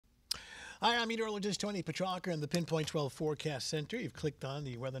Hi, I'm meteorologist Tony Petrarca in the Pinpoint 12 Forecast Center. You've clicked on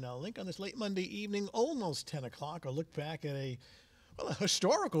the Weather Now link on this late Monday evening, almost 10 o'clock. A look back at a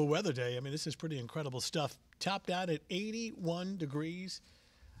historical weather day. I mean, this is pretty incredible stuff. Topped out at 81 degrees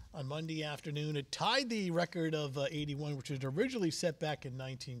on Monday afternoon. It tied the record of 81, which was originally set back in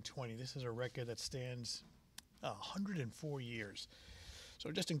 1920. This is a record that stands 104 years.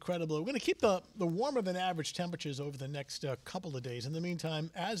 So just incredible. We're going to keep the warmer than average temperatures over the next couple of days. In the meantime,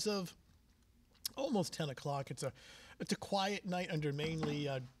 as of almost 10 o'clock, it's a quiet night under mainly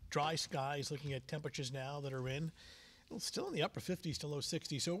dry skies. Looking at temperatures now that are in, still in the upper 50s to low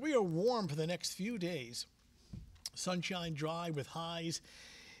 60s. So we are warm for the next few days. Sunshine, dry with highs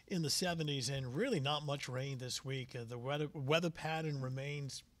in the 70s, and really not much rain this week. The weather pattern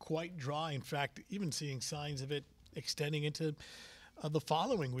remains quite dry. In fact, even seeing signs of it extending into the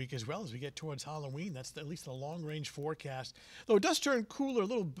following week as well as we get towards Halloween. That's at least the long-range forecast. Though it does turn cooler, a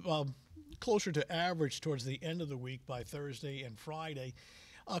little closer to average towards the end of the week by Thursday and Friday.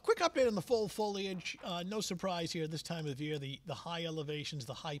 Quick update on the fall foliage. No surprise here this time of year. The high elevations,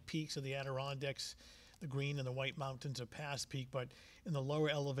 the high peaks of the Adirondacks, the Green and the White Mountains are past peak, but in the lower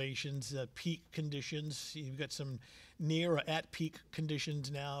elevations, peak conditions. You've got some near or at peak conditions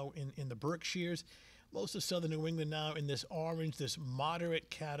now in the Berkshires. Most of southern New England now in this orange, this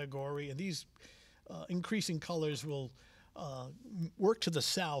moderate category, and these increasing colors will work to the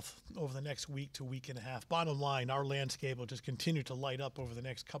south over the next week to week and a half. Bottom line, our landscape will just continue to light up over the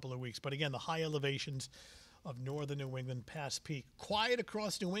next couple of weeks. But again, the high elevations of northern New England past peak. Quiet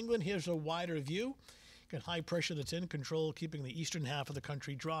across New England. Here's a wider view. Got high pressure that's in control, keeping the eastern half of the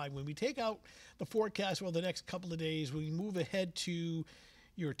country dry. When we take out the forecast over the next couple of days, we move ahead to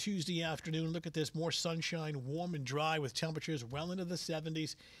your Tuesday afternoon. Look at this, more sunshine, warm and dry with temperatures well into the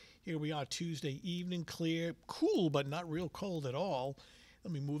 70s. Here we are Tuesday evening, clear, cool, but not real cold at all.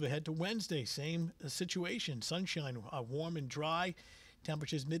 Let me move ahead to Wednesday. Same situation, sunshine, warm and dry,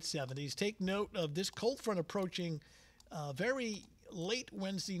 temperatures mid-70s. Take note of this cold front approaching very late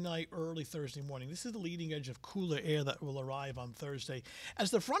Wednesday night, early Thursday morning. This is the leading edge of cooler air that will arrive on Thursday.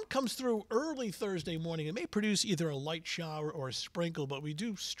 As the front comes through early Thursday morning, it may produce either a light shower or a sprinkle, but we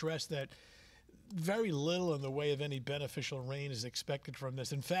do stress that very little in the way of any beneficial rain is expected from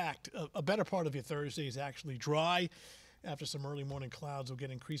this. In fact, a better part of your Thursday is actually dry. After some early morning clouds, we'll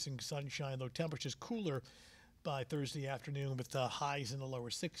get increasing sunshine, though temperatures cooler by Thursday afternoon with the highs in the lower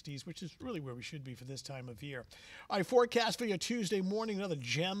 60s, which is really where we should be for this time of year. All right, forecast for your Tuesday morning, another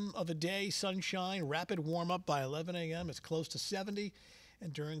gem of a day, sunshine, rapid warm-up by 11 a.m. It's close to 70.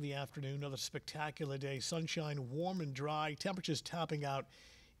 And during the afternoon, another spectacular day, sunshine, warm and dry, temperatures topping out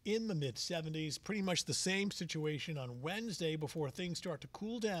in the mid-70s. Pretty much the same situation on Wednesday before things start to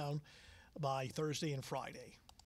cool down by Thursday and Friday.